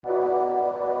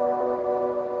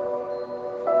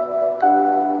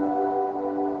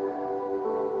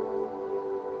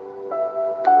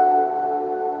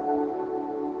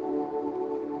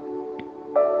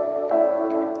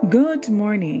Good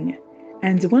morning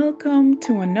and welcome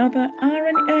to another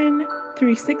RNN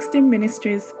 360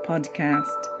 Ministries podcast.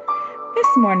 This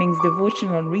morning's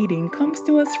devotional reading comes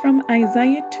to us from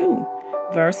Isaiah 2,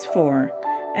 verse 4,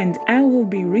 and I will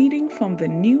be reading from the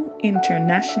New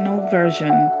International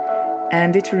Version,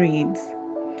 and it reads,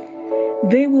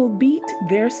 "They will beat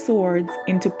their swords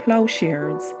into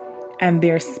plowshares and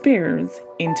their spears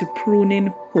into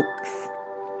pruning hooks."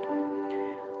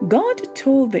 God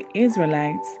told the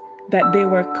Israelites that they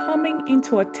were coming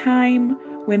into a time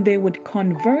when they would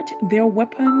convert their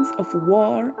weapons of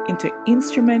war into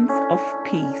instruments of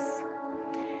peace.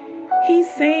 He's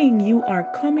saying you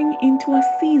are coming into a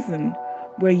season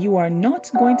where you are not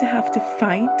going to have to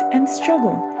fight and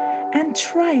struggle and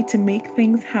try to make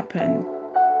things happen.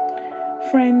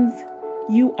 Friends,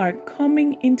 you are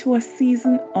coming into a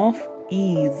season of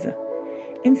ease.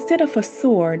 Instead of a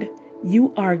sword,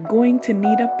 you are going to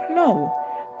need a plow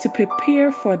to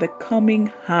prepare for the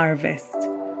coming harvest.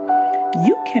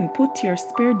 You can put your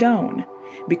spear down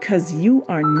because you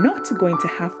are not going to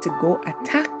have to go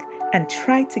attack and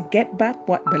try to get back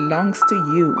what belongs to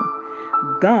you.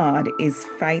 God is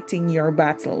fighting your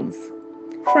battles.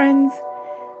 Friends,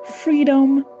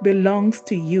 freedom belongs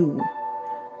to you.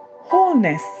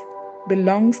 Wholeness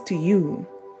belongs to you.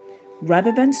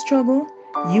 Rather than struggle,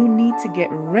 you need to get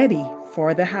ready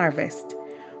for the harvest,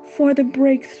 for the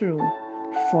breakthrough,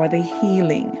 for the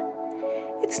healing.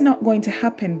 It's not going to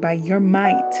happen by your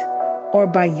might or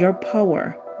by your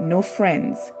power, no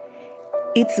friends.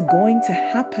 It's going to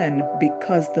happen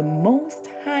because the Most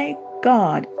High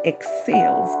God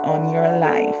excels on your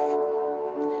life.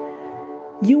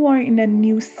 You are in a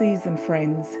new season,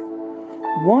 friends.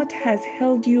 What has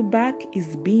held you back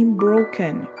is being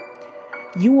broken.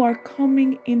 You are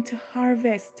coming into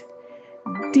harvest.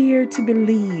 Dare to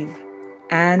believe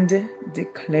and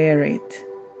declare it.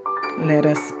 Let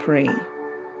us pray.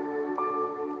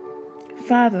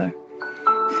 Father,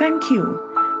 thank you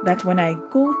that when I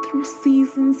go through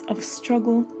seasons of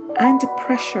struggle and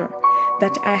pressure,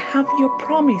 that I have your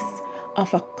promise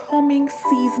of a coming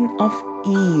season of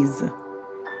ease.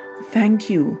 Thank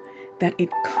you that it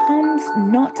comes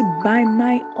not by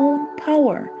my own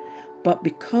power, but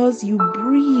because you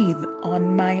breathe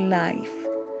on my life.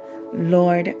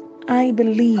 Lord, I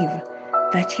believe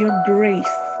that your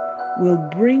grace will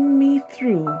bring me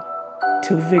through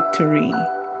to victory.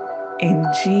 In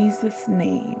Jesus'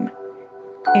 name,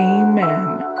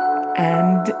 amen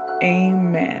and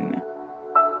amen.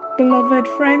 Beloved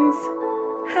friends,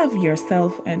 have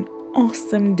yourself an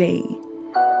awesome day.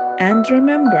 And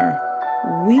remember,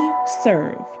 we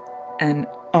serve an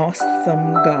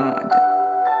awesome God.